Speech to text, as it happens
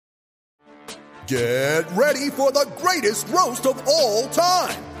Get ready for the greatest roast of all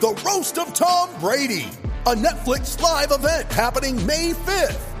time, the Roast of Tom Brady, a Netflix live event happening May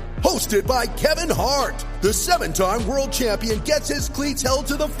 5th. Hosted by Kevin Hart, the 7-time world champion gets his cleats held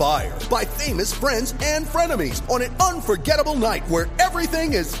to the fire by famous friends and frenemies on an unforgettable night where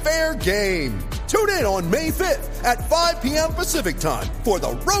everything is fair game. Tune in on May 5th at 5 p.m. Pacific time for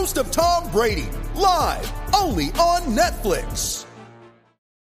the Roast of Tom Brady, live only on Netflix.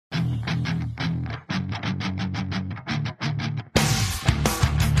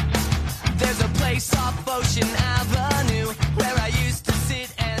 There's a place off Ocean Avenue where I used to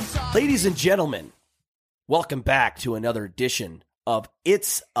sit and talk. Ladies and gentlemen, welcome back to another edition of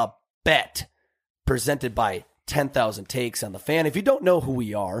It's a Bet, presented by 10,000 Takes on the Fan. If you don't know who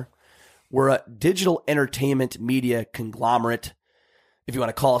we are, we're a digital entertainment media conglomerate. If you want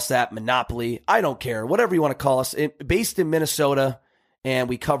to call us that, monopoly, I don't care. Whatever you want to call us. Based in Minnesota, and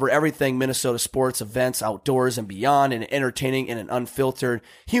we cover everything Minnesota sports, events, outdoors, and beyond, and entertaining in an unfiltered,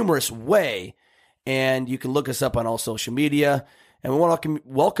 humorous way. And you can look us up on all social media. And we want to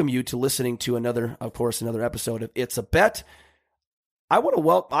welcome you to listening to another episode of It's a Bet. I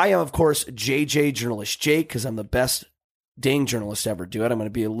am, of course, JJ Journalist Jake, because I'm the best dang journalist to ever do it. I'm going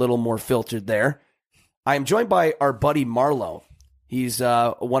to be a little more filtered there. I am joined by our buddy Marlo. He's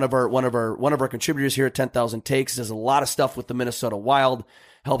one of our contributors here at 10,000 Takes. Does a lot of stuff with the Minnesota Wild.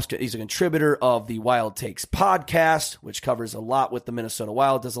 He's a contributor of the Wild Takes podcast, which covers a lot with the Minnesota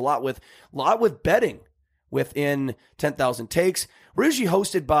Wild. Does a lot with betting within 10,000 Takes. We're usually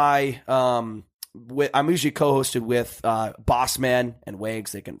hosted by I'm usually co-hosted with Bossman and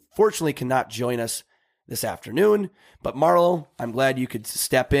Wags. They fortunately cannot join us this afternoon. But Marlo, I'm glad you could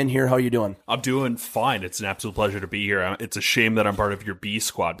step in here. How are you doing? I'm doing fine. It's an absolute pleasure to be here. It's a shame that I'm part of your B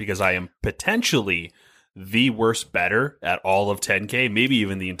squad because I am potentially the worst bettor at all of 10K, maybe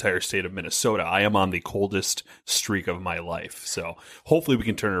even the entire state of Minnesota. I am on the coldest streak of my life. So hopefully we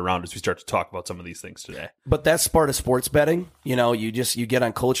can turn it around as we start to talk about some of these things today. But that's part of sports betting. You know, you get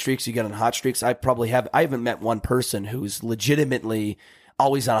on cold streaks, you get on hot streaks. I haven't met one person who's legitimately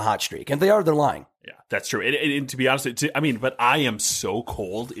always on a hot streak. And if they are, they're lying. Yeah, that's true. And to be honest, but I am so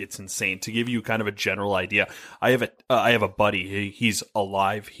cold, it's insane. To give you kind of a general idea, I have a buddy. He's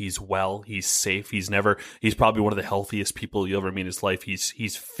alive. He's well. He's safe. He's probably one of the healthiest people you'll ever meet in his life.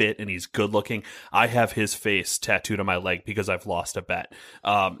 He's fit and he's good looking. I have his face tattooed on my leg because I've lost a bet.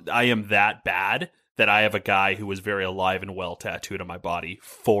 I am that bad that I have a guy who was very alive and well tattooed on my body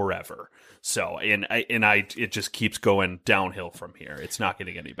forever. So, it just keeps going downhill from here. It's not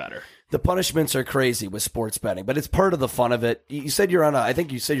getting any better. The punishments are crazy with sports betting, but it's part of the fun of it. You said you're in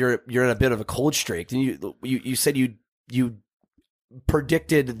a bit of a cold streak, and you said you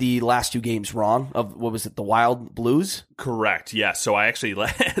predicted the last two games wrong of, what was it, the Wild Blues? Correct. Yeah. So I actually,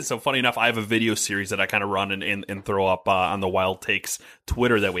 so funny enough, I have a video series that I kind of run and throw up on the Wild Takes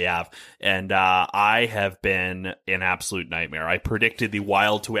Twitter that we have. And I have been an absolute nightmare. I predicted the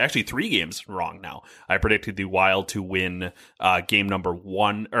Wild to, actually 3 games wrong now. I predicted the Wild to win game number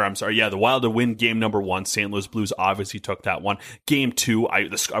 1, or I'm sorry, yeah, the Wild to win game number 1. St. Louis Blues obviously took that one. Game 2, I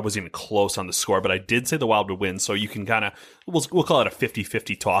wasn't even close on the score, but I did say the Wild would win. So you can kind of, we'll call it a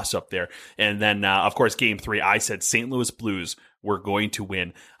 50-50 toss up there. And then, of course, game 3, I said St. Louis Blues were going to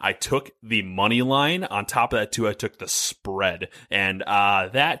win. I took the money line. On top of that, too, I took the spread. And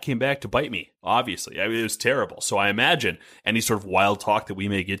that came back to bite me, obviously. It was terrible. So I imagine any sort of wild talk that we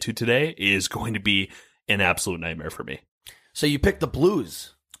may get to today is going to be an absolute nightmare for me. So you picked the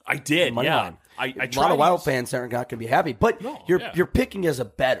Blues. I did, yeah. A lot of Wild fans aren't going to be happy. But you're picking as a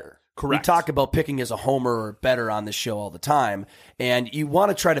bettor. Correct. We talk about picking as a homer or bettor on this show all the time, and you want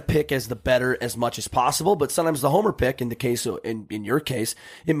to try to pick as the bettor as much as possible, but sometimes the homer pick, in your case,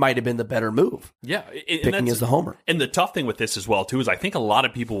 it might have been the better move. Yeah. Picking as the homer. And the tough thing with this as well, too, is I think a lot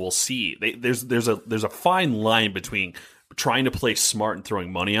of people will see, there's a fine line between trying to play smart and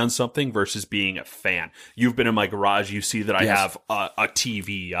throwing money on something versus being a fan. You've been in my garage. You see that I have a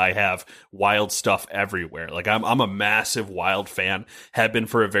TV. I have Wild stuff everywhere. Like I'm a massive Wild fan. Have been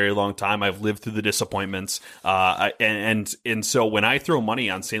for a very long time. I've lived through the disappointments. And so when I throw money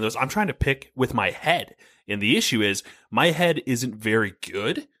on St. Louis, I'm trying to pick with my head. And the issue is my head isn't very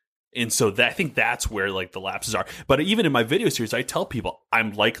good. And so I think that's where like the lapses are. But even in my video series, I tell people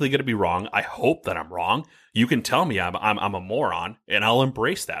I'm likely going to be wrong. I hope that I'm wrong. You can tell me I'm a moron, and I'll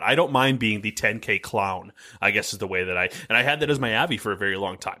embrace that. I don't mind being the 10K clown, I guess is the way that I had that as my Abby for a very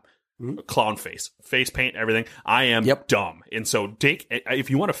long time. Mm-hmm. Clown face paint, everything. I am dumb. And so if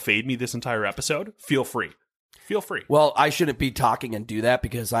you want to fade me this entire episode, feel free. Feel free. Well, I shouldn't be talking and do that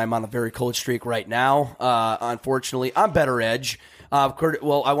because I'm on a very cold streak right now. Unfortunately, I'm better edge.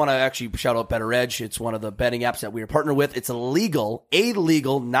 Well, I want to actually shout out Better Edge. It's one of the betting apps that we are partnered with. It's a legal,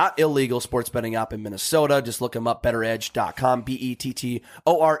 not illegal sports betting app in Minnesota. Just look them up, betteredge.com,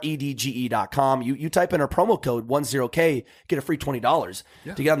 BETTOREDGE.com. You type in our promo code 10K, get a free $20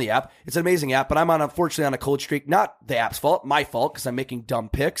 to get on the app. It's an amazing app, but I'm unfortunately on a cold streak. Not the app's fault, my fault, because I'm making dumb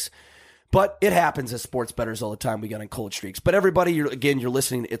picks. But it happens as sports bettors all the time. We get on cold streaks. But everybody, you're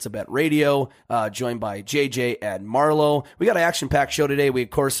listening to It's a Bet Radio, joined by JJ and Marlo. We got an action-packed show today. We, of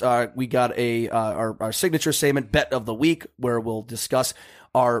course, we got our signature segment, Bet of the Week, where we'll discuss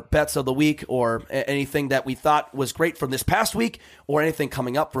our bets of the week or anything that we thought was great from this past week or anything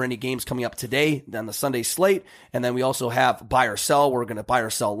coming up for any games coming up today on the Sunday slate. And then we also have buy or sell. We're going to buy or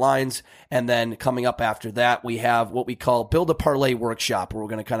sell lines. And then coming up after that, we have what we call Build a Parlay Workshop, where we're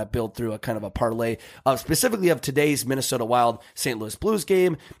going to kind of build through a kind of a parlay specifically of today's Minnesota Wild St. Louis Blues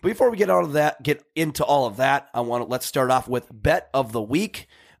game. But before we get into all of that, let's start off with Bet of the Week,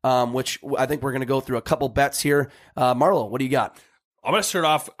 which I think we're going to go through a couple bets here. Marlo, what do you got? I'm going to start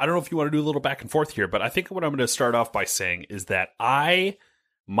off, I don't know if you want to do a little back and forth here, but I think what I'm going to start off by saying is that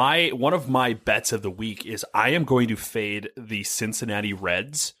one of my bets of the week is I am going to fade the Cincinnati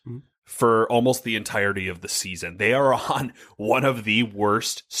Reds for almost the entirety of the season. They are on one of the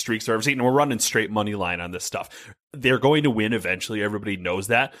worst streaks I've ever seen, and we're running straight money line on this stuff. They're going to win eventually. Everybody knows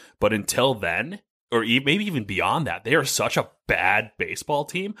that. But until then, or maybe even beyond that, they are such a bad baseball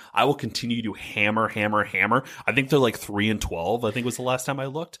team. I will continue to hammer. I think they're like 3-12. I think was the last time I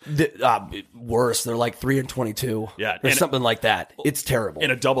looked. Worse, they're like 3-22. Yeah, or something like that. It's terrible.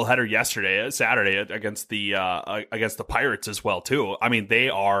 In a doubleheader Saturday against the Pirates as well too. I mean, they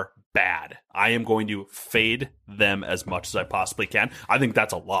are bad. I am going to fade them as much as I possibly can. I think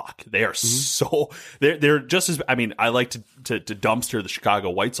that's a lock. They are they're just as, I mean, I like to dumpster the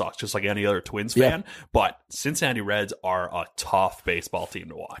Chicago White Sox just like any other Twins fan, but Cincinnati Reds are a tough baseball team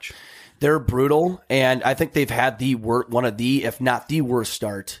to watch. They're brutal, and I think they've had one of the, if not the worst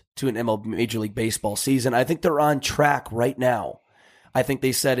start to an Major League Baseball season. I think they're on track right now. I think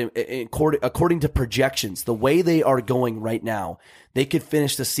they said, according to projections, the way they are going right now, they could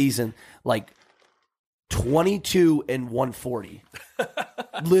finish the season like 22-140.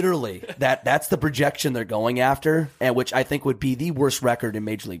 Literally, that's the projection they're going after, and which I think would be the worst record in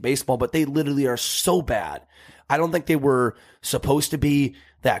Major League Baseball. But they literally are so bad. I don't think they were supposed to be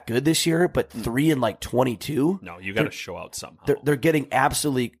that good this year, but 3-22. No, you got to show out somehow. They're getting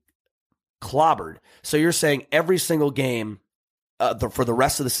absolutely clobbered. So you're saying every single game for the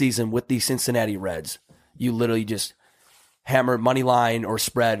rest of the season with the Cincinnati Reds, you literally just hammer money line or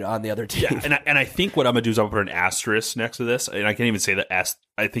spread on the other team. Yeah, and I think what I'm going to do is I'm going to put an asterisk next to this, and I can't even say that.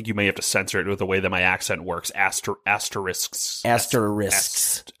 I think you may have to censor it with the way that my accent works. Asterisks. That's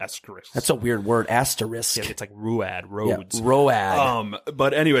a weird word. Asterisk. Yeah, it's like roads. Yeah, road.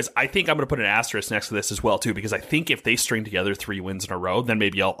 But anyways, I think I'm going to put an asterisk next to this as well too, because I think if they string together 3 wins in a row, then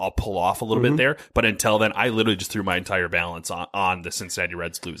maybe I'll pull off a little bit there. But until then, I literally just threw my entire balance on the Cincinnati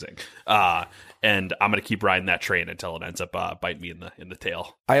Reds losing. And I'm going to keep riding that train until it ends up biting me in the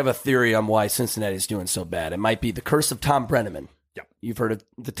tail. I have a theory on why Cincinnati's doing so bad. It might be the curse of Tom Brenneman. Yeah. You've heard of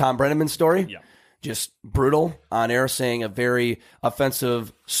the Tom Brenneman story? Yeah. Just brutal on air, saying a very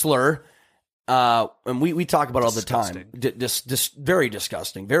offensive slur. And we talk about it all the time. Just very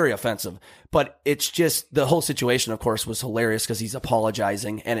disgusting, very offensive. But it's just the whole situation, of course, was hilarious because he's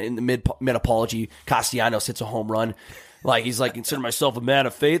apologizing. And in the mid apology, Castellanos hits a home run. Like, he's like, consider myself a man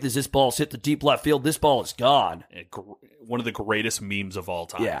of faith. As this ball's hit the deep left field, this ball is gone. One of the greatest memes of all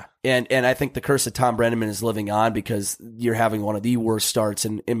time. Yeah. And I think the curse of Tom Brenneman is living on because you're having one of the worst starts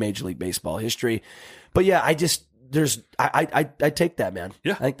in Major League Baseball history. But yeah, I take that, man.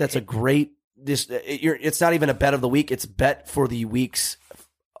 Yeah. I think that's a great, it's not even a bet of the week. It's bet for the weeks,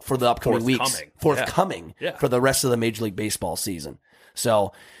 for the upcoming weeks. Forthcoming. Yeah. For the rest of the Major League Baseball season.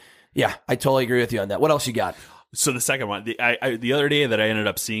 So yeah, I totally agree with you on that. What else you got? So the second one, the other day that I ended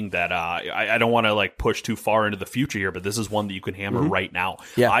up seeing that, I don't want to like push too far into the future here, but this is one that you can hammer right now.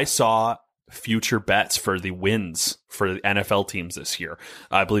 Yeah. I saw future bets for the wins for the NFL teams this year.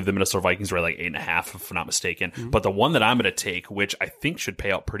 I believe the Minnesota Vikings were like 8.5, if I'm not mistaken. But the one that I'm going to take, which I think should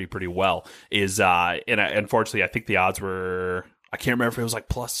pay out pretty well, is unfortunately I think the odds were, I can't remember if it was like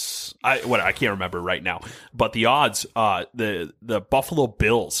plus. I can't remember right now. But the odds, the Buffalo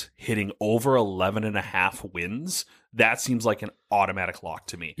Bills hitting over 11.5 wins. That seems like an automatic lock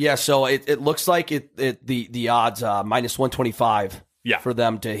to me. Yeah, so it looks like the odds minus 125 Yeah. for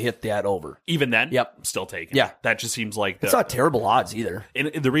them to hit that over. Even then, Yep. I'm still taking Yeah. it. That just seems like It's not terrible odds either. And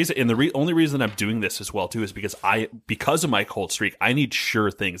the only reason I'm doing this as well too is because of my cold streak, I need sure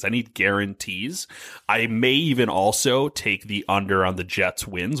things. I need guarantees. I may even also take the under on the Jets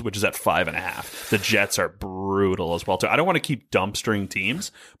wins, which is at 5.5. The Jets are brutal as well too. I don't want to keep dumpstering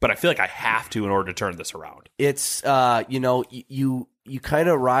teams, but I feel like I have to in order to turn this around. It's you kind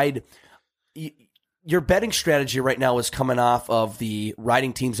of ride. Your betting strategy right now is coming off of the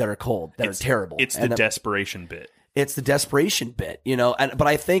riding teams that are cold, that are terrible. It's the desperation bit. It's the desperation bit, but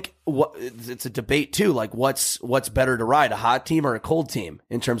I think it's a debate too. Like what's better to ride, a hot team or a cold team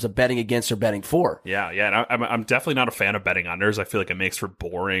in terms of betting against or betting for? Yeah. And I'm definitely not a fan of betting unders. I feel like it makes for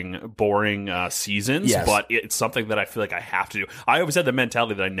boring seasons, Yes. but it's something that I feel like I have to do. I always had the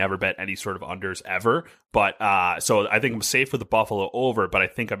mentality that I never bet any sort of unders ever, but so I think I'm safe with the Buffalo over, but I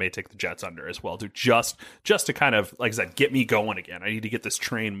think I may take the Jets under as well, to just to kind of, like I said, get me going again. I need to get this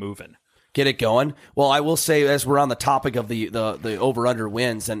train moving. Get it going. Well, I will say, as we're on the topic of the over-under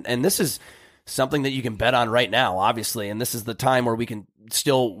wins, and this is something that you can bet on right now, obviously, and this is the time where we can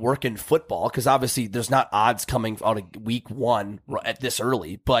still work in football, because obviously there's not odds coming out of week 1 at this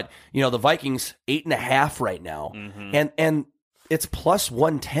early, but the Vikings 8.5 right now, and it's plus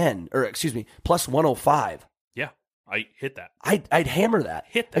 110, or excuse me, plus 105. Yeah, I hit that. I'd hammer that.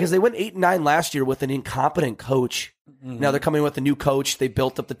 Hit that. Because they went 8-9 last year with an incompetent coach. Now they're coming with a new coach. They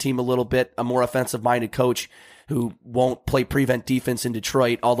built up the team a little bit, a more offensive-minded coach who won't play prevent defense in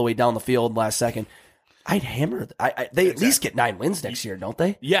Detroit all the way down the field last second. I'd hammer. They at least get 9 wins next year, don't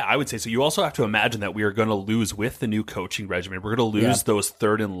they? Yeah, I would say so. You also have to imagine that we are going to lose with the new coaching regimen. We're going to lose those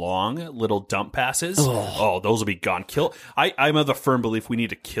 3rd and long little dump passes. Oh, those will be gone. I'm of the firm belief we need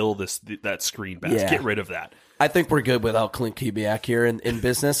to kill that screen pass. Yeah. Get rid of that. I think we're good without Clint Kubiak here in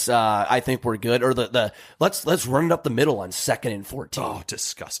business. I think we're good. Or let's run it up the middle on 2nd and 14. Oh,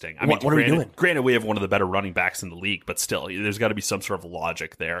 disgusting. What are we doing? Granted, we have one of the better running backs in the league, but still, there's got to be some sort of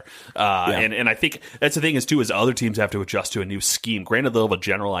logic there. And I think that's the thing is other teams have to adjust to a new scheme. Granted, they'll have a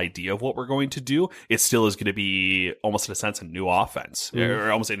general idea of what we're going to do. It still is going to be almost in a sense a new offense,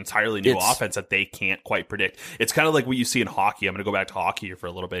 or almost an entirely new offense that they can't quite predict. It's kind of like what you see in hockey. I'm going to go back to hockey here for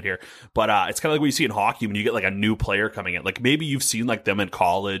a little bit here, but it's kind of like what you see in hockey when you get like a new player coming in. Like maybe you've seen like them in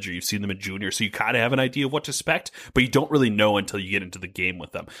college or you've seen them in junior, so you kind of have an idea of what to expect, but you don't really know until you get into the game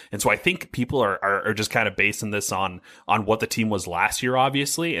with them. And so I think people are just kind of basing this on what the team was last year,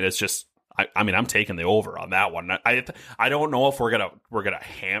 obviously, and it's just. I mean, I'm taking the over on that one. I don't know if we're gonna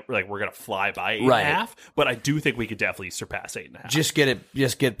fly by 8.5, but I do think we could definitely surpass 8.5.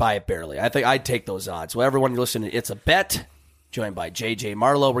 Just get by it barely. I think I'd take those odds. Well, everyone listening, it's a bet. Joined by JJ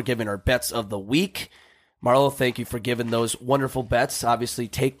Marlowe, we're giving our bets of the week. Marlowe, thank you for giving those wonderful bets. Obviously,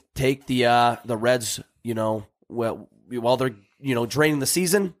 take the Reds. While they're draining the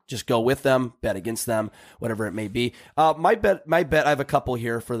season, just go with them, bet against them, whatever it may be. My bet, I have a couple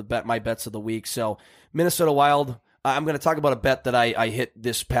here for my bets of the week. So Minnesota Wild, I'm going to talk about a bet that I hit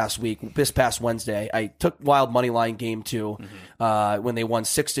this past Wednesday. I took Wild money line game 2 when they won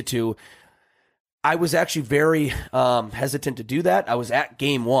 6-2. I was actually very hesitant to do that. I was at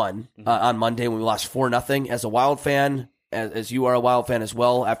game 1 on Monday when we lost 4-0. As a Wild fan, as you are a Wild fan as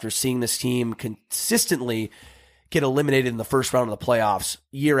well, after seeing this team consistently get eliminated in the first round of the playoffs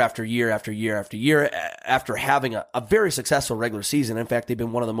year after year after year after year, after having a very successful regular season. In fact, they've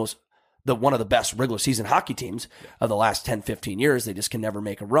been one of the best regular season hockey teams of the last 10, 15 years. They just can never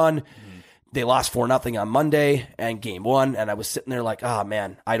make a run. They lost 4-0 on Monday and game 1, and I was sitting there like, oh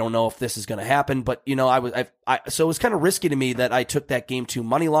man, I don't know if this is going to happen. But so it was kind of risky to me that I took that game 2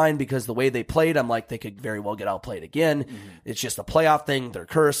 money line, because the way they played, I'm like, they could very well get outplayed again. It's just a playoff thing. They're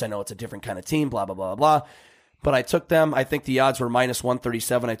cursed. I know it's a different kind of team. Blah blah blah blah. But I took them. I think the odds were minus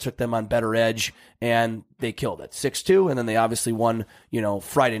 137. I took them on better edge, and they killed it. 6-2, and then they obviously won,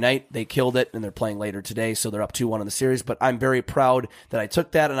 Friday night. They killed it, and they're playing later today, so they're up 2-1 in the series. But I'm very proud that I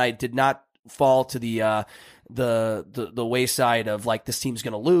took that, and I did not fall to the wayside of, like, this team's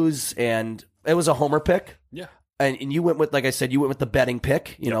going to lose, and it was a homer pick. Yeah. And you went with, like I said, with the betting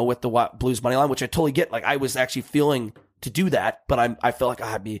pick, with the Blues money line, which I totally get. Like, I was actually feeling to do that, but I felt like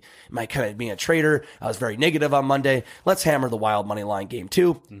am I kind of being a traitor? I was very negative on Monday. Let's hammer the Wild money line game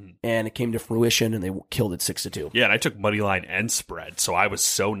 2, and it came to fruition, and they killed it 6-2. Yeah, and I took money line and spread, so I was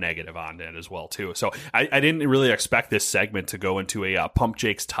so negative on it as well too. So I didn't really expect this segment to go into a pump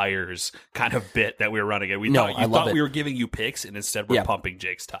Jake's tires kind of bit that we were running. We thought we were giving you picks, and instead we're pumping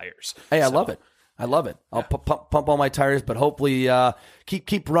Jake's tires. Hey, I love it. I love it. I'll pump all my tires, but hopefully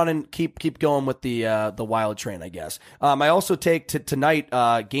keep running, keep going with the Wild train, I guess. I also take tonight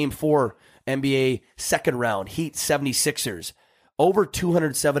game 4 NBA second round Heat 76ers over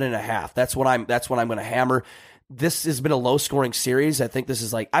 207.5. That's what I'm going to hammer. This has been a low scoring series. I think this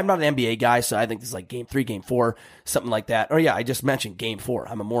is like, I'm not an NBA guy, so I think this is like game 3, game 4, something like that. Oh yeah, I just mentioned game 4.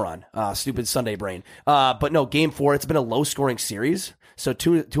 I'm a moron. Stupid Sunday brain. But no, game 4, it's been a low scoring series. So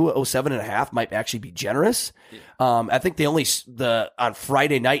 207.5 might actually be generous. Yeah. I think on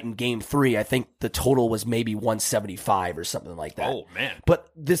Friday night in game 3, I think the total was maybe 175 or something like that. Oh man. But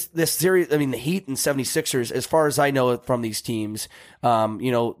this series, I mean, the Heat and 76ers, as far as I know from these teams,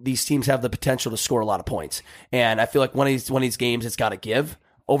 these teams have the potential to score a lot of points. And I feel like one of these games, it's got to give.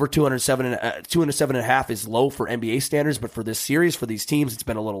 Over 207.5 is low for NBA standards, but for this series, for these teams, it's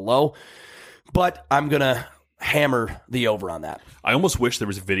been a little low. But I'm going to hammer the over on that. I almost wish there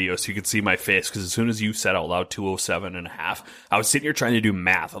was video so you could see my face, because as soon as you said out loud 207.5, I was sitting here trying to do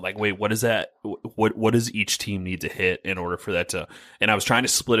math. I'm like, wait, what is that? What does each team need to hit in order for that to? And I was trying to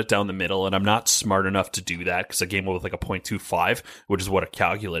split it down the middle, and I'm not smart enough to do that because I came up with like a 0.25, which is what a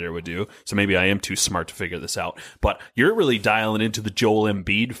calculator would do. So maybe I am too smart to figure this out. But you're really dialing into the Joel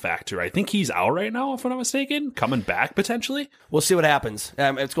Embiid factor. I think he's out right now, if I'm not mistaken, coming back potentially. We'll see what happens.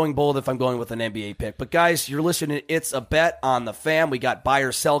 It's going bold if I'm going with an NBA pick. But guys, you're listening to It's a Bet on the Fan. We got buy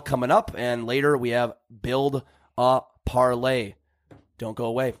or sell coming up, and later we have build a parlay. Don't go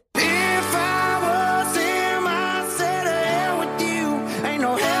away. If I was him, I'd say to hell with you. Ain't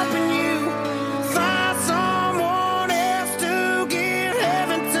no helping you. Find someone else to give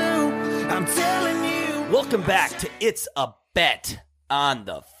heaven to. I'm telling you. Welcome back to It's a Bet on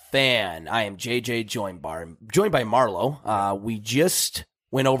the Fan. I am JJ, joined by Marlo. We just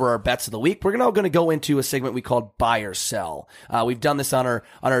went over our bets of the week. We're now going to go into a segment we called Buy or Sell. We've done this on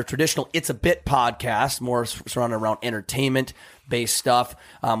our traditional It's a Bit podcast, more surrounded around entertainment-based stuff.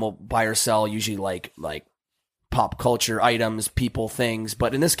 We'll buy or sell usually like pop culture items, people, things.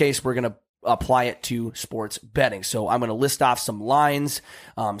 But in this case, we're going to apply it to sports betting. So I'm going to list off some lines,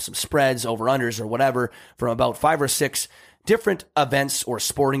 some spreads, over-unders, or whatever from about 5 or 6 different events or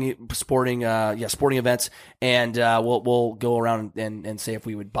sporting events, and we'll go around and say if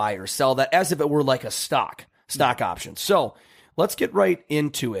we would buy or sell that as if it were like a stock option. So let's get right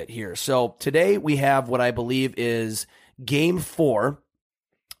into it here. So today we have what I believe is Game 4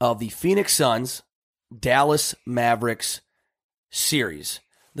 of the Phoenix Suns Dallas Mavericks series.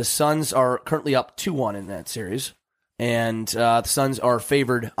 The Suns are currently up 2-1 in that series, and the Suns are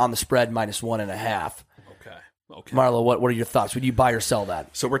favored on the spread -1.5. Okay. Marlo, what are your thoughts? Would you buy or sell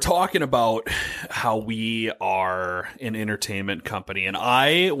that? So we're talking about how we are an entertainment company, and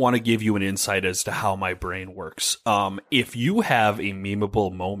I want to give you an insight as to how my brain works. If you have a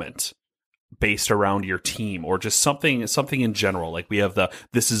memeable moment based around your team or just something in general, like we have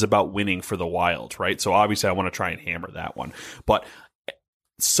this is about winning for the Wild, right? So obviously I want to try and hammer that one. But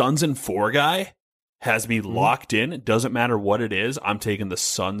Suns and 4 guy has me locked in. It doesn't matter what it is. I'm taking the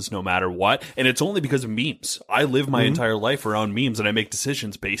Suns no matter what. And it's only because of memes. I live my entire life around memes, and I make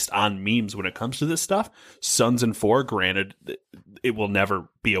decisions based on memes when it comes to this stuff. Suns in 4, granted, it will never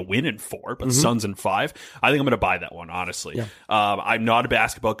be a win in 4, but Suns in 5, I think I'm going to buy that one, honestly. Yeah. I'm not a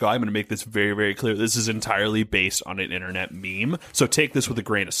basketball guy. I'm going to make this very, very clear. This is entirely based on an internet meme. So take this with a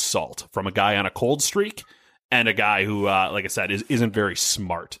grain of salt from a guy on a cold streak and a guy who, like I said, isn't very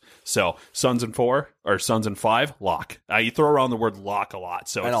smart. So Suns in 4 or Suns in 5, lock. You throw around the word lock a lot,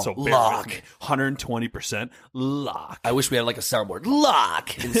 so I know, so lock. 120% lock. I wish we had like a soundboard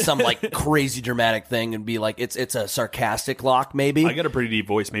lock in some like crazy dramatic thing and be like it's a sarcastic lock maybe. I got a pretty deep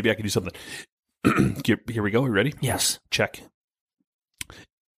voice. Maybe I could do something. Here we go. You ready? Yes. Check.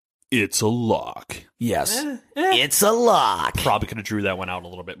 It's a lock. Yes. It's a lock. Probably could have drew that one out a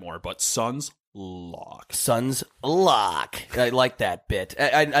little bit more, but Suns lock. Suns lock. I like that bit.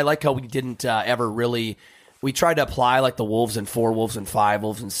 I like how we didn't ever really. We tried to apply like the Wolves in 4, Wolves in 5,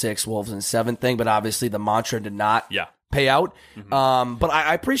 Wolves in 6, Wolves in 7 thing, but obviously the mantra did not pay out. But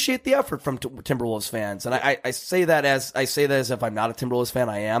I appreciate the effort from Timberwolves fans, and I say that as if I'm not a Timberwolves fan.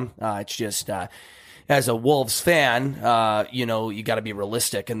 I am. It's just. As a Wolves fan, you got to be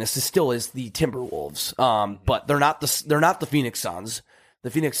realistic, and this still is the Timberwolves. But they're not the Phoenix Suns. The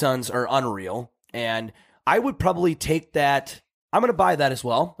Phoenix Suns are unreal, and I would probably take that. I'm going to buy that as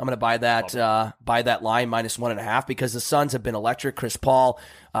well. I'm going to buy that line -1.5 because the Suns have been electric. Chris Paul,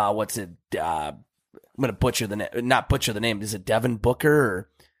 what's it? I'm going to butcher the name. Not butcher the name. Is it Devin Booker or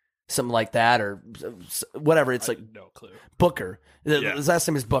something like that or whatever? It's like no clue. Booker. His last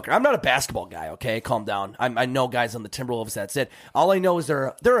name is Booker. I'm not a basketball guy, okay? Calm down. I know guys on the Timberwolves, that's it. All I know is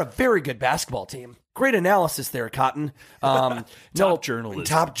they're a very good basketball team. Great analysis there, Cotton. Top journalism.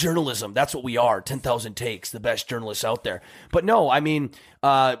 Top journalism. That's what we are. 10,000 takes, the best journalists out there. But no, I mean,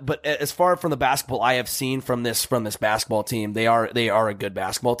 but as far from the basketball I have seen from this basketball team, they are a good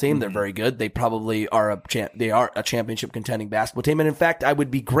basketball team. They're very good. They probably are a championship contending basketball team. And in fact, I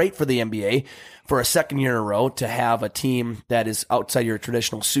would be great for the NBA for a second year in a row to have a team that is outside your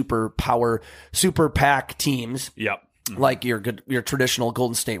traditional super pack teams. Yep. Like your traditional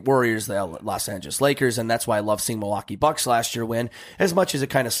Golden State Warriors, the Los Angeles Lakers, and that's why I love seeing Milwaukee Bucks last year win, as much as it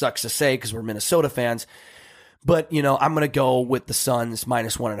kind of sucks to say because we're Minnesota fans. But, you know, I'm going to go with the Suns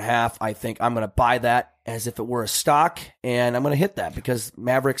 -1.5. I think I'm going to buy that as if it were a stock, and I'm going to hit that because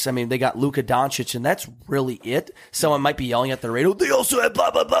Mavericks, I mean, they got Luka Doncic, and that's really it. Someone might be yelling at the radio, they also have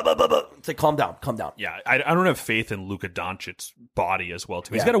blah, blah, blah, blah, blah, blah. It's like, calm down. Yeah, I don't have faith in Luka Doncic's body as well,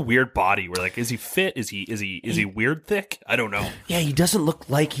 too. He's Yeah. got a weird body where, like, is he fit? Is he weird thick? I don't know. Yeah, he doesn't look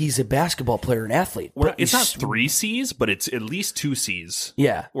like he's a basketball player, an athlete. Well, But it's not he's- 3 C's, but it's at least 2 C's.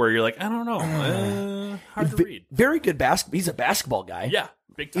 Yeah. Where you're like, I don't know. Hard to read. Very good basketball. He's a basketball guy. Yeah,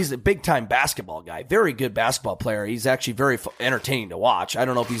 big time. He's a big-time basketball guy. Very good basketball player. He's actually very entertaining to watch. I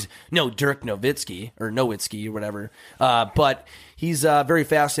don't know if he's Dirk Nowitzki or whatever, but he's very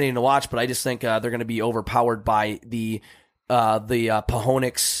fascinating to watch. But I just think they're going to be overpowered by the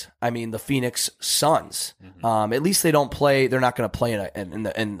the Phoenix Suns. At least they don't play. They're not going to play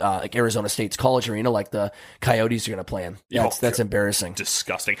in like Arizona State's college arena like the Coyotes are going to play in. That's embarrassing.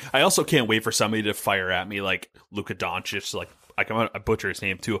 Disgusting. I also can't wait for somebody to fire at me like Luka Doncic, like I'm gonna butcher his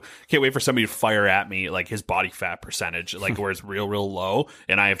name too. Can't wait for somebody to fire at me like his body fat percentage, like where it's real low,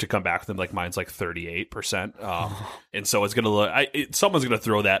 and I have to come back with them like mine's like 38%. And so it's gonna look. Someone's gonna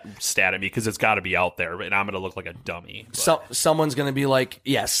throw that stat at me because it's got to be out there, and I'm gonna look like a dummy. But. So someone's going to be like,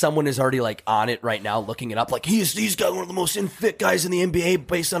 yeah, someone is already like on it right now, looking it up. Like he's got one of the most fit guys in the NBA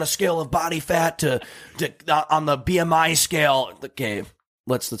based on a scale of body fat to on the BMI scale. Okay,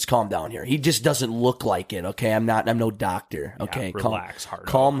 let's calm down here. He just doesn't look like it. Okay, I'm no doctor. Okay, relax,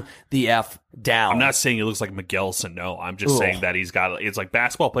 calm the F down. I'm not saying he looks like Miguel Sano. I'm just saying that he's got. It's like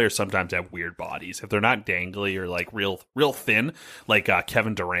basketball players sometimes have weird bodies. If they're not dangly or like real thin, like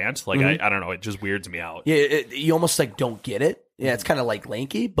Kevin Durant, like I don't know, it just weirds me out. Yeah, you almost like don't get it. Yeah, it's kind of like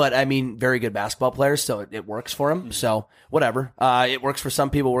lanky, but I mean, very good basketball players, so it works for him. So whatever, it works for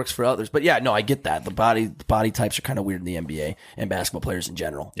some people, works for others. But yeah, no, I get that. The body types are kind of weird in the NBA and basketball players in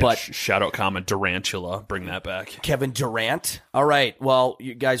general. Yeah, but shout out comment Durantula, bring that back. Kevin Durant. All right, well,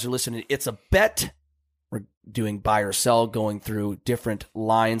 you guys are listening. It's a bet. We're doing buy or sell, going through different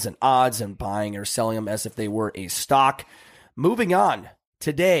lines and odds and buying or selling them as if they were a stock. Moving on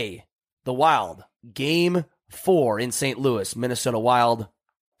today, the Wild Game 4 in St. Louis, Minnesota Wild,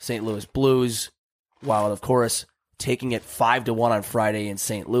 St. Louis Blues. Wild, of course, taking it 5-1 on Friday in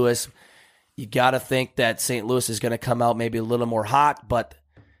St. Louis. You got to think that St. Louis is going to come out maybe a little more hot, but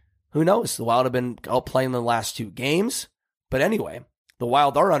who knows? The Wild have been out playing the last 2 games. But anyway, the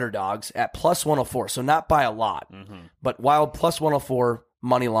Wild are underdogs at +104, so not by a lot. But Wild +104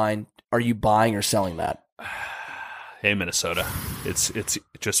 money line. Are you buying or selling that? Hey, Minnesota. It's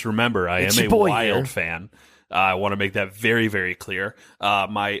just remember, I It's am a your boy Wild here. fan. I want to make that very, very clear.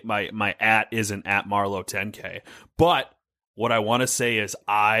 My at isn't at Marlowe 10K. But what I want to say is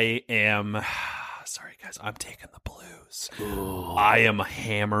I am sorry guys, I'm taking the Blues. I am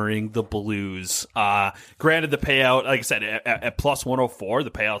hammering the Blues. Granted, the payout, like I said, at +104,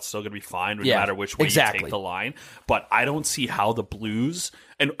 the payout's still going to be fine no matter which way you take the line. But I don't see how the Blues,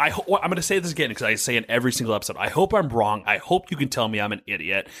 and I'm going to say this again because I say in every single episode, I hope I'm wrong. I hope you can tell me I'm an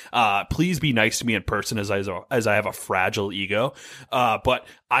idiot. Please be nice to me in person as I have a fragile ego. But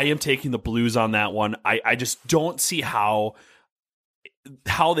I am taking the Blues on that one. I just don't see how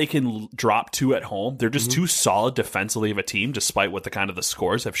they can drop 2 at home. They're just too solid defensively of a team, despite what the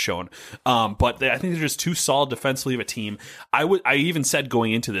scores have shown. But I think they're just too solid defensively of a team. I even said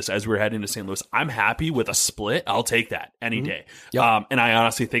going into this, as we were heading to St. Louis, I'm happy with a split. I'll take that any day. Yep. And I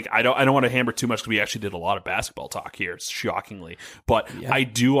honestly think I don't want to hammer too much because we actually did a lot of basketball talk here, shockingly. But I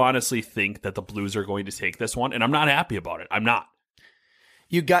do honestly think that the Blues are going to take this one, and I'm not happy about it. I'm not.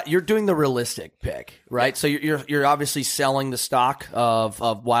 You're doing the realistic pick, right? So you're obviously selling the stock of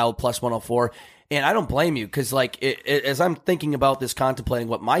Wild +104, and I don't blame you because like as I'm thinking about this, contemplating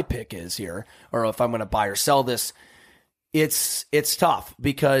what my pick is here, or if I'm going to buy or sell this, it's tough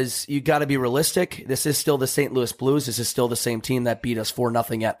because you got to be realistic. This is still the St. Louis Blues. This is still the same team that beat us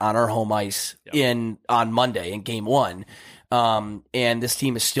 4-0 on our home ice on Monday in Game 1. And this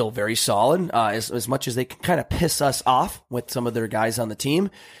team is still very solid. As much as they can kind of piss us off with some of their guys on the team,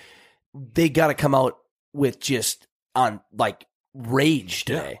 they got to come out with just on like rage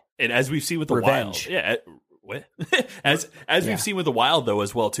today. And as we've seen with the Revenge. Wild, yeah. As we've seen with the Wild though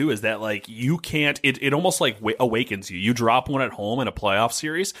as well too, is that like you can't, it almost like awakens you. You drop one at home in a playoff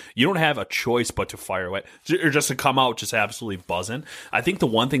series, you don't have a choice but to fire away or just to come out just absolutely buzzing. I think the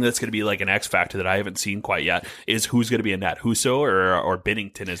one thing that's going to be like an X factor that I haven't seen quite yet is who's going to be in net, Husso or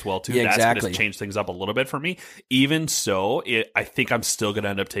Binnington as well too. Yeah, that's exactly. going to change things up a little bit for me. Even so, I think I'm still going to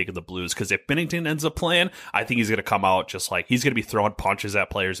end up taking the Blues because if Binnington ends up playing, I think he's going to come out just like he's going to be throwing punches at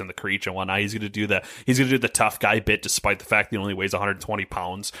players in the creech and whatnot. He's going to do the tough guy bit, despite the fact that he only weighs 120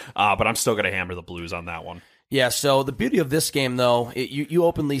 pounds. But I'm still going to hammer the Blues on that one. Yeah. So the beauty of this game, though, you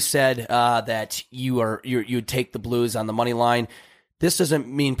openly said that you'd take the Blues on the money line. This doesn't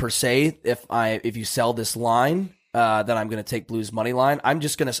mean per se if you sell this line that I'm going to take Blues money line. I'm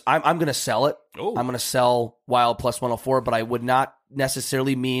going to sell it. Oh. I'm going to sell Wild plus 104, but I would not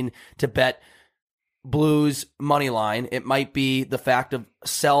necessarily mean to bet Blues money line. It might be the fact of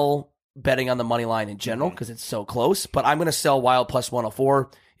sell betting on the money line in general because it's so close, but I'm going to sell Wild plus 104.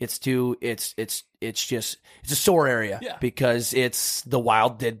 It's a sore area because it's the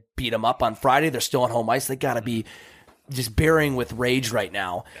Wild did beat them up on Friday. They're still on home ice. They got to be just bearing with rage right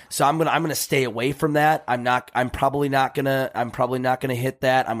now. So I'm going to stay away from that. I'm probably not going to hit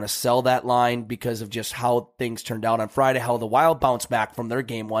that. I'm going to sell that line because of just how things turned out on Friday, how the Wild bounced back from their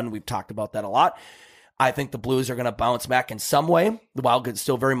game one. We've talked about that a lot. I think the Blues are going to bounce back in some way. The Wild could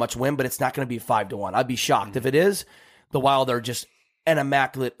still very much win, but it's not going to be 5-1. I'd be shocked if it is. The Wild are just an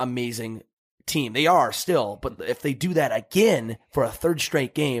immaculate, amazing team. They are still, but if they do that again for a third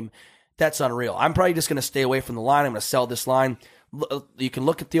straight game, that's unreal. I'm probably just going to stay away from the line. I'm going to sell this line. You can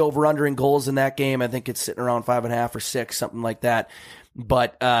look at the over-under in goals in that game. I think it's sitting around 5.5 or 6, something like that.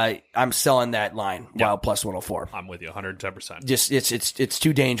 But I'm selling that line, Wild plus 104. I'm with you 110%. Just it's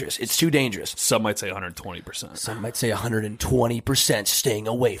too dangerous. It's too dangerous. Some might say 120%. Some might say 120% staying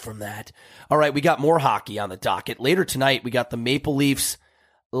away from that. All right, we got more hockey on the docket. Later tonight, we got the Maple Leafs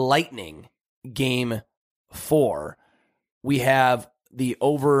Lightning Game 4. We have the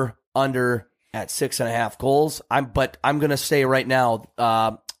over-under at 6.5 goals. I'm going to say right now,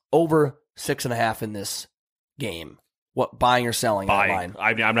 over 6.5 in this game. What, buying or selling? Buying.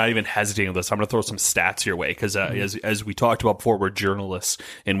 I'm not even hesitating with this. I'm going to throw some stats your way because as we talked about before, we're journalists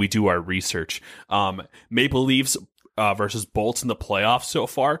and we do our research. Maple Leafs versus Bolts in the playoffs so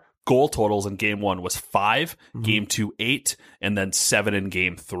far. Goal totals in game 1 was 5, game 2, 8, and then 7 in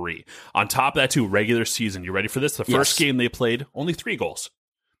game 3. On top of that, too, regular season. You ready for this? The first game they played, only 3 goals.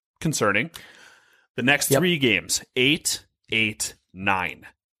 Concerning. The next 3 games, 8, 8, 9.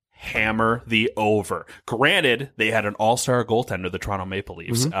 Hammer the over. Granted, they had an all-star goaltender, the Toronto Maple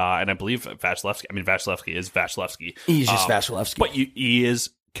Leafs, and I believe Vasilevsky is Vasilevsky. He's just Vasilevsky. But he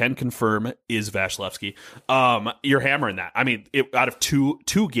is, can confirm, is Vasilevsky. You're hammering that. I mean, out of two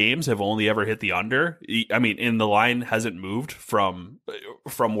games have only ever hit the under. I mean, and the line hasn't moved from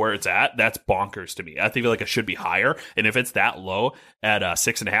where it's at. That's bonkers to me. I feel like it should be higher. And if it's that low at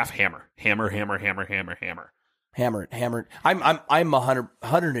 6.5, hammer. Hammered. I'm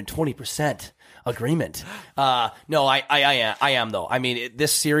 120% agreement. No, I am though. I mean,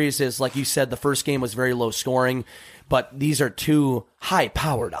 this series is, like you said, the first game was very low scoring, but these are two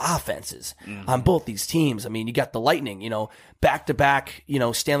high-powered offenses on both these teams. I mean, you got the Lightning, back-to-back,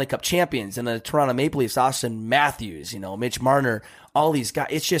 Stanley Cup champions, and the Toronto Maple Leafs, Austin Matthews, Mitch Marner, all these guys.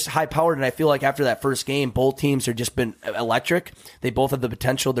 It's just high-powered, and I feel like after that first game, both teams have just been electric. They both have the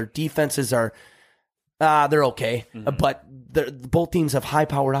potential. Their defenses are they're okay, but both teams have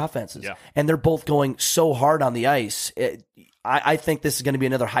high-powered offenses, and they're both going so hard on the ice. I think this is going to be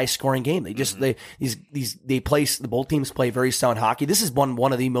another high-scoring game. They just both teams play very sound hockey. This is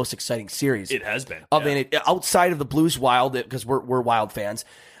one of the most exciting series. It has been. Outside of the Blues Wild, because we're Wild fans,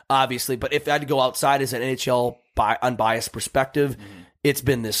 obviously. But if I had to go outside as an NHL unbiased perspective. It's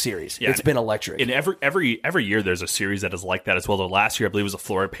been this series. Yeah, it's been electric. And every year there's a series that is like that as well. The last year I believe was the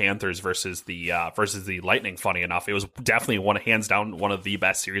Florida Panthers versus the Lightning. Funny enough, it was definitely hands down one of the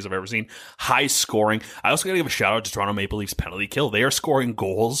best series I've ever seen. High scoring. I also got to give a shout out to Toronto Maple Leafs penalty kill. They are scoring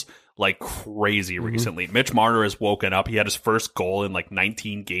goals like crazy recently. Mitch Marner has woken up. He had his first goal in like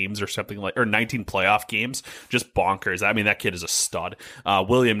 19 games or 19 playoff games. Just bonkers. I mean, that kid is a stud.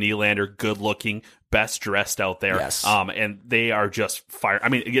 William Nylander, good looking, best dressed out there. Yes. And they are just fire. I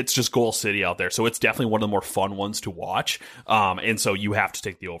mean, it's just goal city out there. So it's definitely one of the more fun ones to watch. And so you have to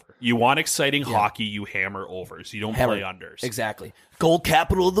take the over. You want exciting hockey, you hammer overs. You don't play unders. Exactly. Gold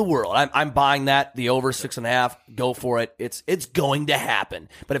capital of the world. I'm buying that. The over 6.5. Go for it. It's going to happen.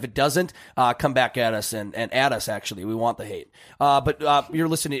 But if it doesn't, come back at us and at us. Actually, we want the hate. But you're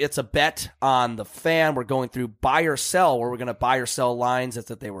listening. It's a bet on the Fan. We're going through buy or sell, where we're going to buy or sell lines as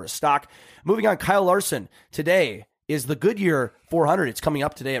that they were a stock. Moving on, Kyle Larson today is the Goodyear 400. It's coming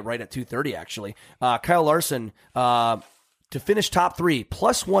up today right at 2:30. Actually, Kyle Larson to finish top 3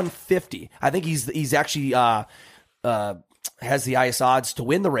 plus 150. I think he's actually. Has the highest odds to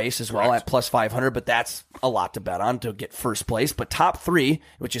win the race as well at plus 500, but that's a lot to bet on to get first place. But top 3,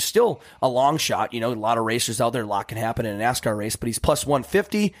 which is still a long shot, a lot of racers out there, a lot can happen in a NASCAR race, but he's plus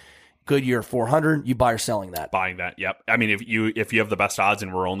 150. Goodyear 400, you buy or selling that? Buying that, yep. I mean, if you have the best odds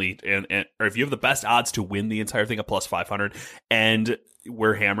and we're only, or if you have the best odds to win the entire thing at plus 500, and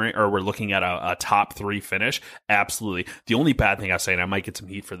we're hammering or we're looking at a top 3 finish, absolutely. The only bad thing I say, and I might get some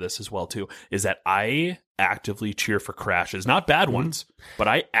heat for this as well too, is that I actively cheer for crashes, not bad ones, but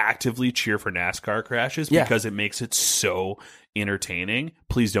I actively cheer for NASCAR crashes because it makes it so entertaining.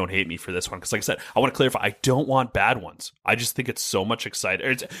 Please don't hate me for this one, because like I said, I want to clarify, I don't want bad ones. I just think it's so much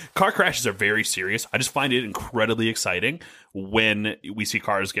exciting. Car crashes are very serious. I just find it incredibly exciting when we see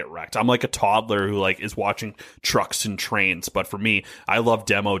cars get wrecked. I'm like a toddler who is watching trucks and trains, but for me, I love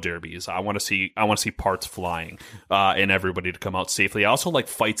demo derbies. I want to see parts flying and everybody to come out safely. I also like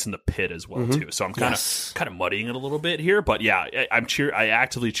fights in the pit as well too. So I'm kind of muddying it a little bit here, but yeah, I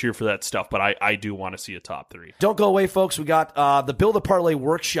actively cheer for that stuff, but I do want to see a top 3. Don't go away, folks. We got the Build a Parlay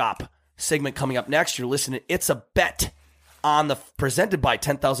Workshop segment coming up next. You're listening to It's a Bet presented by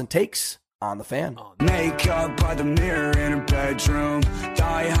 10,000 Takes on the Fan. Makeup by the mirror in her bedroom.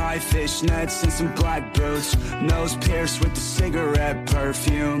 Thigh-high fishnets and some black boots. Nose pierced with the cigarette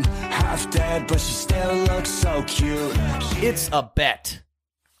perfume. Half dead, but she still looks so cute. It's a Bet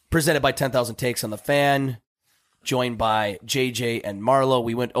presented by 10,000 Takes on the Fan. Joined by JJ and Marlo.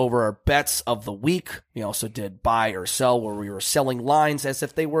 We went over our bets of the week. We also did buy or sell, where we were selling lines as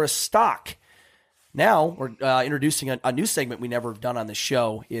if they were a stock. Now we're introducing a new segment we never done on the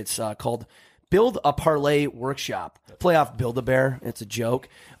show. It's called Build a Parlay Workshop. Play off Build-A-Bear. It's a joke.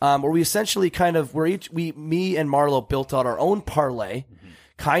 Where we essentially me and Marlo built out our own parlay,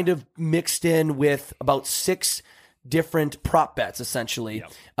 kind of mixed in with about 6 different prop bets, essentially.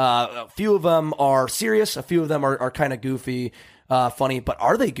 Yep. A few of them are serious. A few of them are kind of goofy, funny. But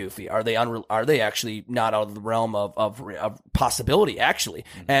are they goofy? Are they actually not out of the realm of possibility, actually?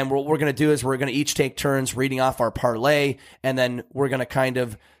 Mm-hmm. And what we're going to do is we're going to each take turns reading off our parlay, and then we're going to kind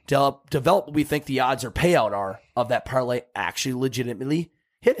of develop what we think the odds or payout are of that parlay actually legitimately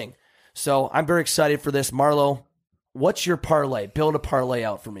hitting. So I'm very excited for this. Marlo, what's your parlay? Build a parlay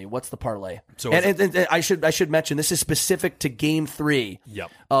out for me. What's the parlay? So and I should mention, this is specific to Game 3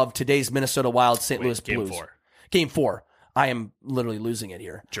 of today's Minnesota Wild St. Louis Blues. Game 4. I am literally losing it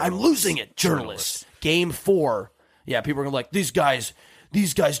here. I'm losing it. Journalists. Game 4. Yeah, people are gonna be like, these guys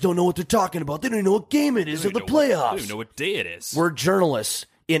don't know what they're talking about. They don't even know what game it is of the playoffs. They don't even know what day it is. We're journalists.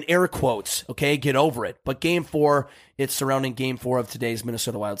 In air quotes, okay? Get over it. But Game 4, it's surrounding Game 4 of today's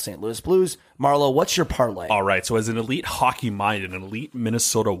Minnesota Wild St. Louis Blues. Marlo, what's your parlay? All right, so as an elite hockey mind, an elite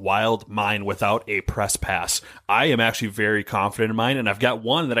Minnesota Wild mind without a press pass, I am actually very confident in mine, and I've got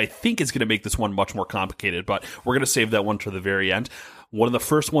one that I think is going to make this one much more complicated, but we're going to save that one to the very end. One of the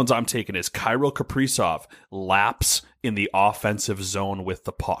first ones I'm taking is Kirill Kaprizov laps in the offensive zone with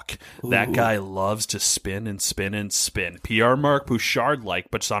the puck. Ooh. That guy loves to spin and spin and spin. PR Mark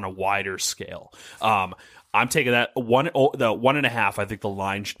Bouchard-like, but just on a wider scale. I'm taking that the 1.5. I think the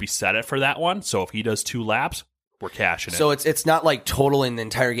line should be set at for that one. So if he does 2 laps, we're cashing it. So it's not like total in the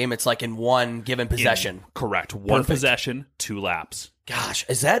entire game. It's like in one given possession. Correct. One possession, 2 laps. Gosh,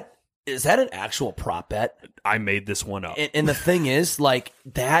 is that an actual prop bet? I made this one up. And the thing is,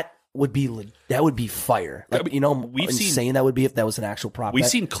 that would be fire. Insane that would be if that was an actual prop bet. We've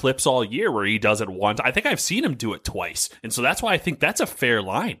seen clips all year where he does it once. I think I've seen him do it twice, and so that's why I think that's a fair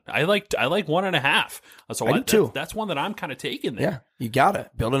line. I like 1.5. So I do too. That's one that I'm kind of taking there. Yeah, you got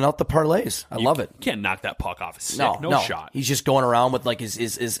it. Building out the parlays. I love it. You can't knock that puck off his stick. No shot. He's just going around with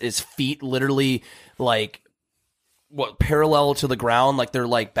his feet literally parallel to the ground, like they're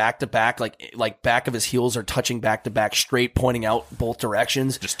back to back, like back of his heels are touching back to back, straight pointing out both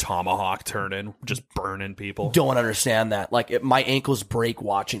directions. Just tomahawk turning, just burning people. Don't understand that. My ankles break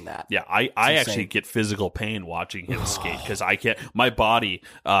watching that. Yeah, I actually get physical pain watching him skate because I can't. My body,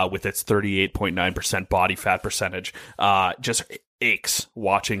 with its 38.9% body fat percentage, just aches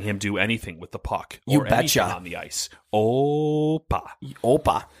watching him do anything with the puck or anything on the ice.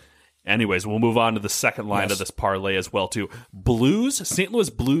 Opa. Anyways, we'll move on to the second line of this parlay as well, too. St.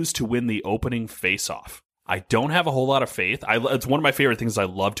 Louis Blues to win the opening faceoff. I don't have a whole lot of faith. It's one of my favorite things I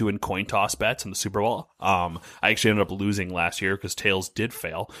love to in coin toss bets in the Super Bowl. I actually ended up losing last year because tails did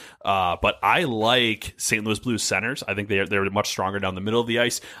fail. But I like St. Louis Blues centers. I think they're much stronger down the middle of the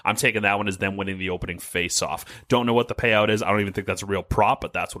ice. I'm taking that one as them winning the opening face-off. Don't know what the payout is. I don't even think that's a real prop,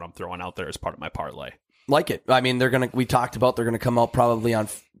 but that's what I'm throwing out there as part of my parlay. Like it. I mean, we talked about they're going to come out probably on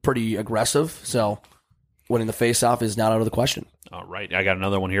pretty aggressive, so winning the face-off is not out of the question. All right. I got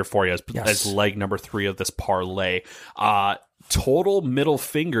another one here for you as leg number 3 of this parlay. Total middle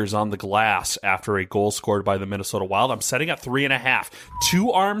fingers on the glass after a goal scored by the Minnesota Wild. I'm setting at 3.5.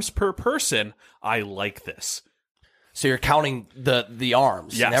 2 arms per person. I like this. So you're counting the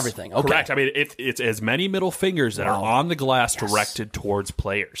arms and everything. Okay. Correct. I mean, it's as many middle fingers that are on the glass directed towards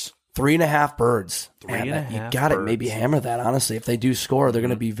players. 3.5 birds. 3.5 You got to maybe hammer that, honestly. If they do score, they're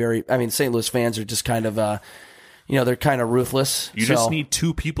going to be very... I mean, St. Louis fans are just kind of... they're kind of ruthless. You just need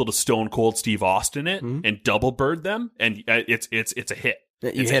 2 people to stone cold Steve Austin it and double bird them, and it's a hit.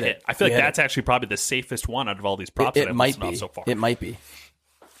 You hit it. I feel like that's actually probably the safest one out of all these props that I've listened to so far. It might be.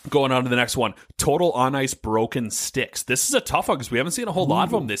 Going on to the next one. Total on ice broken sticks. This is a tough one because we haven't seen a whole lot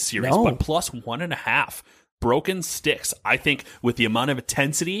of them this series, but plus 1.5. Broken sticks. I think with the amount of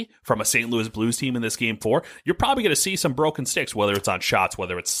intensity from a St. Louis Blues team in this game 4, you're probably going to see some broken sticks, whether it's on shots,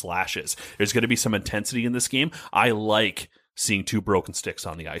 whether it's slashes. There's going to be some intensity in this game. I like seeing 2 broken sticks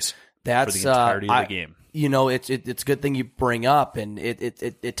on the ice for the entirety of the game. It's a good thing you bring up, and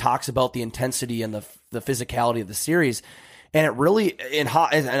it talks about the intensity and the physicality of the series. And it really, in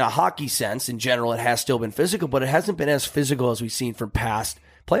a hockey sense, in general, it has still been physical, but it hasn't been as physical as we've seen from past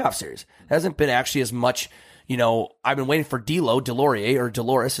playoff series. It hasn't been actually as much. I've been waiting for Delorier, or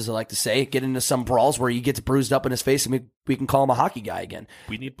Dolores, as I like to say, get into some brawls where he gets bruised up in his face and we can call him a hockey guy again.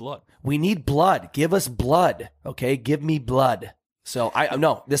 We need blood. We need blood. Give us blood. Okay? Give me blood. So,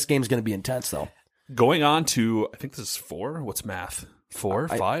 this game's going to be intense, though. Going on to, I think this is 4. What's math? 4?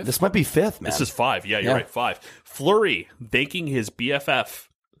 5? This might be 5th, man. This is 5. Yeah, you're right. 5. Fleury thanking his BFF,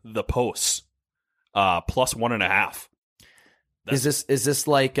 the Posts, plus 1.5. Is this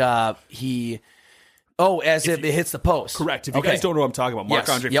like he... Oh, as if it hits the post. Correct. If you guys don't know what I'm talking about,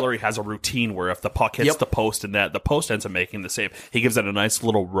 Marc-Andre Fleury has a routine where if the puck hits the post and that the post ends up making the save, he gives it a nice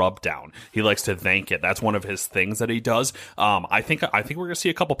little rub down. He likes to thank it. That's one of his things that he does. I think we're going to see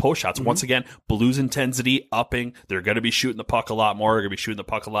a couple post shots. Once again, Blues intensity upping. They're going to be shooting the puck a lot more. They're going to be shooting the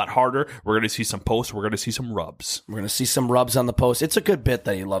puck a lot harder. We're going to see some posts. We're going to see some rubs. We're going to see some rubs on the post. It's a good bit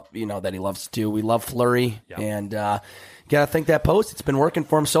that he loves to do. We love Fleury, and gotta think that post. It's been working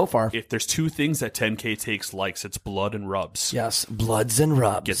for him so far. If there's 2 things that 10K takes likes, it's blood and rubs. Yes, bloods and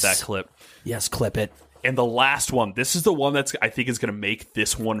rubs. Get that clip. Yes, clip it. And the last one, this is the one that's I think is going to make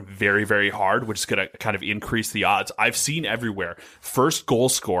this one very, very hard, which is going to kind of increase the odds. I've seen everywhere. First goal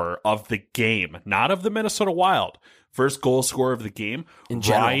scorer of the game, not of the Minnesota Wild. First goal scorer of the game,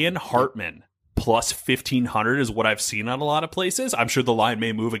 Ryan Hartman. Plus 1,500 is what I've seen on a lot of places. I'm sure the line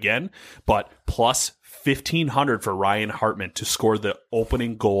may move again, but plus 1,500 for Ryan Hartman to score the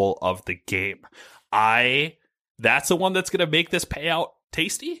opening goal of the game. That's the one that's going to make this payout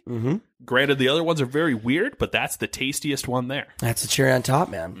tasty. Mm-hmm. Granted, the other ones are very weird, but that's the tastiest one there. That's the cherry on top,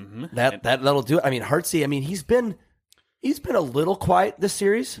 man. Mm-hmm. That'll do it. I mean, Hartsey, he's been a little quiet this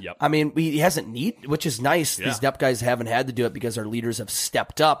series. Yep. I mean, he hasn't which is nice. Yeah. These depth guys haven't had to do it because our leaders have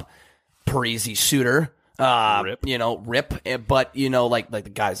stepped up. Parisi, Suter, Rip. But like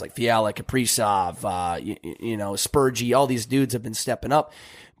the guys like Fiala, Kaprizov, Spurgey, all these dudes have been stepping up.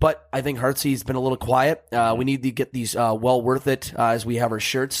 But I think Hartsey's been a little quiet. We need to get these well worth it as we have our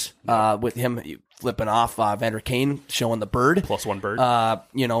shirts with him flipping off Vander Kane showing the bird. Plus 1 bird.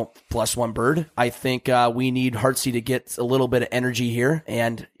 Plus 1 bird. I think we need Hartsey to get a little bit of energy here,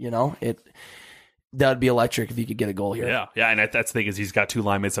 and that would be electric if he could get a goal here. Yeah, and that's the thing is he's got 2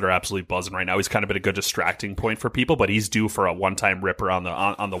 line mates that are absolutely buzzing right now. He's kind of been a good distracting point for people, but he's due for a one-time ripper on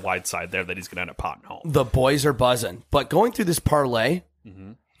the wide side there that he's going to end up potting home. The boys are buzzing. But going through this parlay,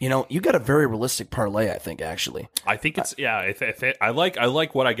 you got a very realistic parlay, I think, actually. I think it's, I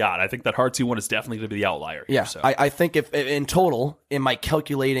like what I got. I think that Hartsey one is definitely going to be the outlier here. Yeah, so. I think if in total, in my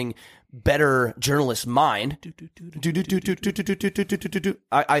calculating better journalist mind,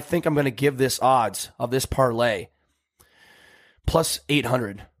 I think I'm going to give this odds of this parlay plus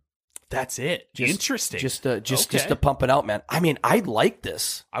 800. That's it. Interesting. Just to pump it out, man. I mean, I like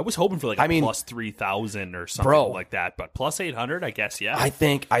this. I was hoping for plus 3,000 or something like that, but plus 800, I guess. Yeah. I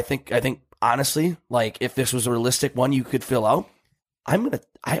think honestly, like if this was a realistic one, you could fill out. I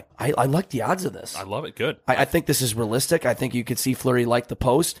like the odds of this. I love it. Good. I think this is realistic. I think you could see Fleury like the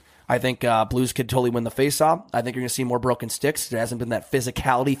post. I think Blues could totally win the faceoff. I think you're going to see more broken sticks. There hasn't been that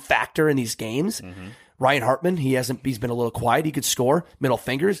physicality factor in these games. Mm-hmm. Ryan Hartman, he's been a little quiet. He could score, middle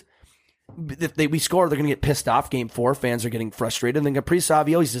fingers. If we score, they're going to get pissed off. Game 4, fans are getting frustrated. And then Kaprizov,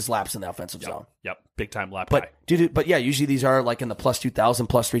 he always just laps in the offensive zone. Yep, big time lap guy. But yeah, usually these are like in the plus 2,000,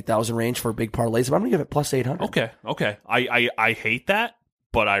 plus 3,000 range for big parlays. But I'm going to give it plus 800. Okay. I hate that,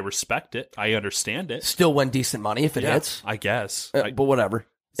 but I respect it. I understand it. Still win decent money if it hits. I guess. But whatever.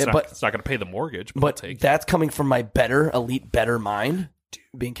 It's not going to pay the mortgage, but I'll take it. That's coming from my elite better mind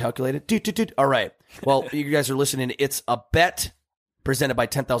being calculated. Dude. All right. Well, you guys are listening to It's a Bet, presented by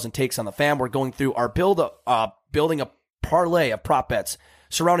 10,000 Takes on the Fan. We're going through our building a parlay of prop bets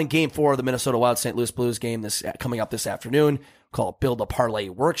surrounding Game 4 of the Minnesota Wild St. Louis Blues game coming up this afternoon. Call it Build a Parlay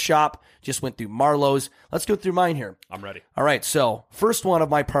Workshop. Just went through Marlowe's. Let's go through mine here. I'm ready. All right, so first one of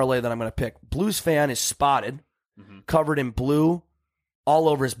my parlay that I'm going to pick. Blues fan is spotted, covered in blue, all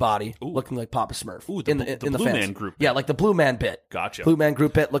over his body, looking like Papa Smurf. Ooh, the Blue fans. Man Group. Yeah, like the Blue Man bit. Gotcha. Blue Man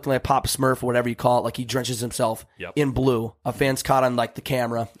Group bit, looking like Papa Smurf or whatever you call it, like he drenches himself in blue. A fan's caught on like the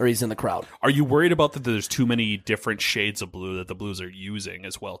camera or he's in the crowd. Are you worried about that there's too many different shades of blue that the Blues are using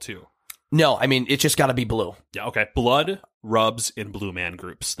as well, too? No, I mean, it's just got to be blue. Yeah, okay. Blood, rubs, and Blue Man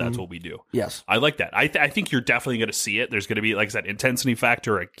groups. That's what we do. Yes. I like that. I think you're definitely going to see it. There's going to be, like I said, intensity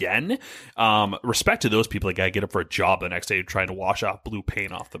factor again. Respect to those people that got to get up for a job the next day trying to wash off blue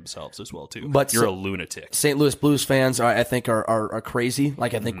paint off themselves as well, too. But you're a lunatic. St. Louis Blues fans, I think, are crazy.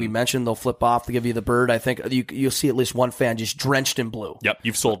 Like I think we mentioned, they'll flip off to give you the bird. I think you'll see at least one fan just drenched in blue. Yep,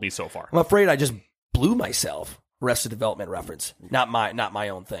 you've sold me so far. I'm afraid I just blew myself. Arrested Development reference, not my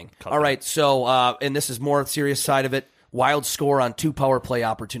own thing. All right, so and this is more serious side of it. Wild score on 2 power play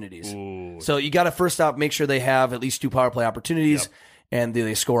opportunities. Ooh. So you got to first off make sure they have at least 2 power play opportunities, and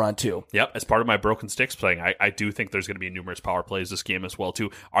they score on 2. Yep, as part of my Broken Sticks playing, I do think there's going to be numerous power plays this game as well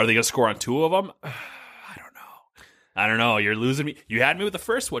too. Are they going to score on 2 of them? I don't know. You're losing me. You had me with the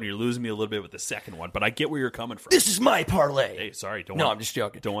first one. You're losing me a little bit with the second one, but I get where you're coming from. This is my parlay. Hey, sorry. I'm just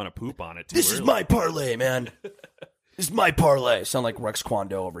joking. Don't want to poop on it too This early. is my parlay, man. This is my parlay. Sound like Rex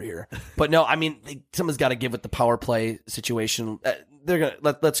Kwando over here. But no, I mean, someone's got to give with the power play situation. They're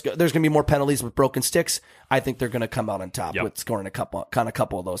gonna let's go. There's gonna be more penalties with Broken Sticks. I think they're gonna come out on top with scoring a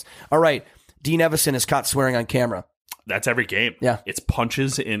couple of those. All right, Dean Evison is caught swearing on camera. That's every game. Yeah. It's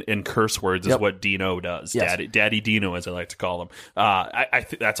punches and curse words is what Dino does. Yes. Daddy Dino, as I like to call him. I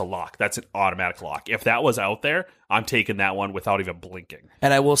think that's a lock. That's an automatic lock. If that was out there, I'm taking that one without even blinking.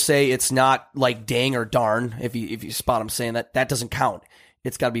 And I will say it's not like dang or darn. If you spot him saying that doesn't count.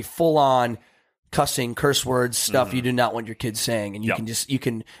 It's got to be full on cussing, curse words, stuff you do not want your kids saying.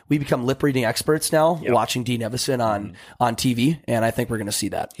 And we become lip reading experts now watching Dean Evison on TV. And I think we're going to see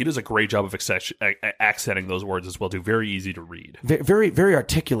that. He does a great job of accenting those words as well, too. Very easy to read. Very, very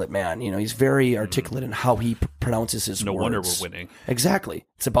articulate man. You know, he's very articulate in how he pronounces his words. No wonder we're winning. Exactly.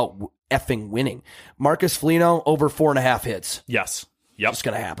 It's about effing winning. Marcus Foligno over 4.5 hits. Yes. Yep. It's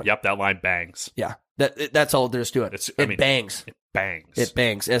going to happen. Yep. That line bangs. Yeah. That's all there's to it. It bangs. Bangs. It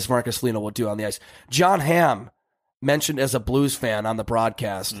bangs, as Marcus Foligno will do on the ice. John Hamm, mentioned as a Blues fan on the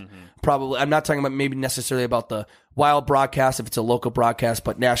broadcast. Probably, I'm not talking about maybe necessarily about the Wild broadcast, if it's a local broadcast,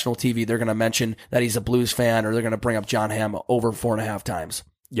 but national TV, they're going to mention that he's a Blues fan, or they're going to bring up John Hamm over 4.5 times.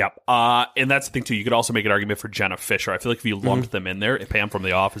 Yep. And that's the thing, too. You could also make an argument for Jenna Fisher. I feel like if you lumped them in there, Pam from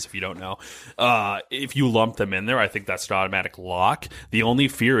The Office, if you don't know, if you lump them in there, I think that's an automatic lock. The only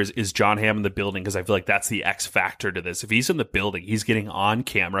fear is John Hamm in the building, because I feel like that's the X factor to this. If he's in the building, he's getting on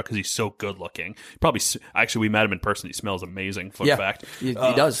camera because he's so good looking. Actually, we met him in person. He smells amazing. Fun fact. He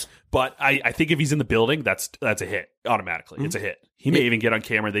does. But I think if he's in the building, that's a hit automatically. It's a hit. He may even get on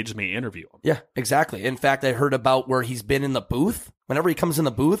camera. They just may interview him. Yeah, exactly. In fact, I heard about where he's been in the booth. Whenever he comes in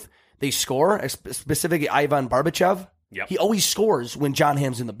the booth, they score, specifically Ivan Barbachev. Yep. He always scores when John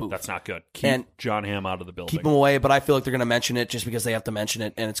Hamm's in the booth. That's not good. Keep John Hamm out of the building. Keep him away, but I feel like they're going to mention it just because they have to mention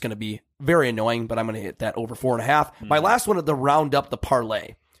it, and it's going to be very annoying, but I'm going to hit that over 4.5. My last one to round up the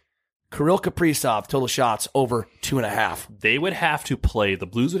parlay. Kirill Kaprizov, total shots over 2.5. They would have to play, the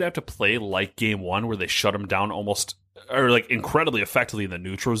Blues would have to play like game one, where they shut him down almost, or like incredibly effectively in the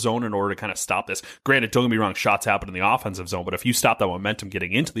neutral zone in order to kind of stop this. Granted, don't get me wrong, shots happen in the offensive zone, but if you stop that momentum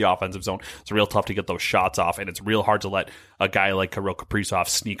getting into the offensive zone, it's real tough to get those shots off, and it's real hard to let a guy like Kirill Kaprizov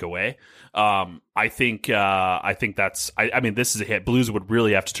sneak away. I think that's, I mean, this is a hit. Blues would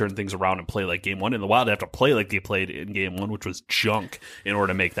really have to turn things around and play like game one, and the Wild have to play like they played in game one, which was junk, in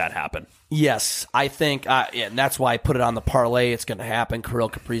order to make that happen. Yes, I think, and that's why I put it on the parlay. It's going to happen. Kirill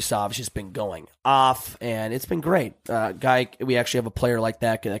Kaprizov's just been going off, and it's been great. Guy, we actually have a player like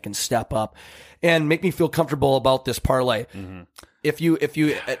that can step up and make me feel comfortable about this parlay. If you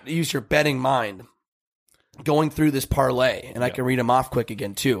use your betting mind, going through this parlay, and I can read them off quick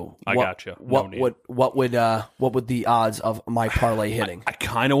again too. I gotcha. What would the odds of my parlay hitting? I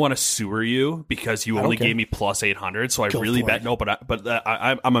kind of want to sewer you because you only gave me plus 800, so I really bet no. But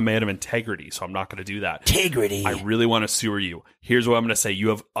I'm a man of integrity, so I'm not going to do that. Integrity. I really want to sewer you. Here's what I'm going to say: you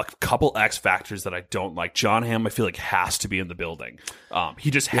have a couple X factors that I don't like. John Hamm, I feel like has to be in the building. He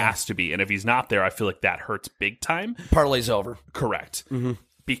just has to be, and if he's not there, I feel like that hurts big time. Parlay's over. Correct. Mm-hmm.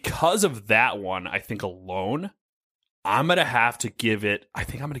 Because of that one, I think alone, I'm going to have to give it, I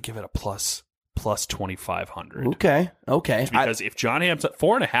think I'm going to give it a plus 2,500. Okay. Because if John Hamm's at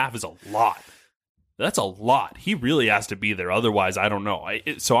 4.5 is a lot. That's a lot. He really has to be there. Otherwise, I don't know.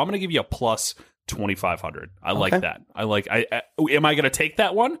 So I'm going to give you a plus 2,500. I like that. Am I going to take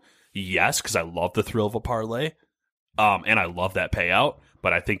that one? Yes, because I love the thrill of a parlay. And I love that payout.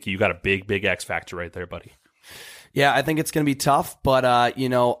 But I think you got a big X factor right there, buddy. Yeah, I think it's going to be tough, but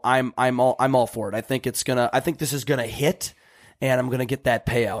I'm all for it. I think this is going to hit, and I'm going to get that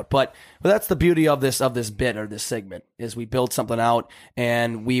payout. But that's the beauty of this bit or this segment is we build something out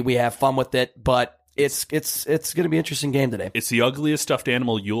and we have fun with it. But it's going to be an interesting game today. It's the ugliest stuffed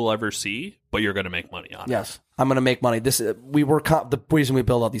animal you'll ever see, but you're going to make money on it. Yes, I'm going to make money. The reason we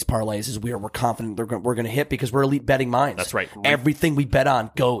build out these parlays is we're confident we're going to hit because we're elite betting minds. That's right. Everything we bet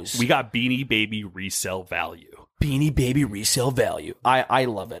on goes. We got Beanie Baby resale value. Beanie Baby resale value. I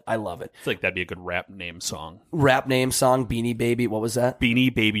love it. I love it. I feel like that'd be a good rap name song. Beanie Baby. What was that?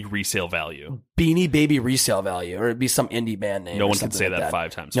 Beanie Baby resale value. Beanie Baby resale value, or it'd be some indie band name. No one can say that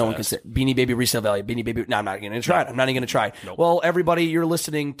 5 times. No one can say Beanie Baby resale value. Beanie Baby. No, I'm not going to try it. I'm not even going to try it. Nope. Well, everybody, you're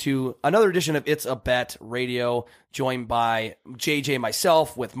listening to another edition of It's a Bet Radio, joined by JJ,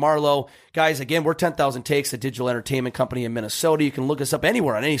 myself, with Marlo. Guys, again, we're 10,000 Takes, a digital entertainment company in Minnesota. You can look us up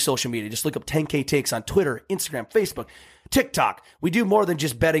anywhere on any social media. Just look up 10K Takes on Twitter, Instagram, Facebook, TikTok. We do more than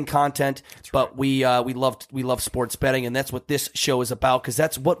just betting content, but we love sports betting, and that's what this show is about, because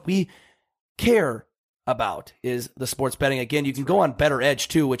that's what we care about is the sports betting. Again, you can go on Better Edge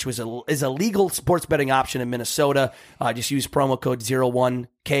too, which is a legal sports betting option in Minnesota. Just use promo code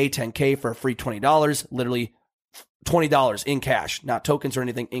 01K10K for a free $20. Literally $20 in cash, not tokens or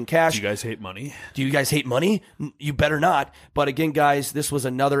anything, in cash. Do you guys hate money? Do you guys hate money? You better not. But again, guys, this was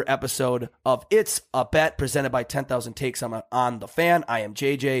another episode of It's a Bet presented by 10,000 Takes on The Fan. I am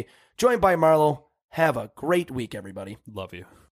JJ, joined by Marlo. Have a great week, everybody. Love you.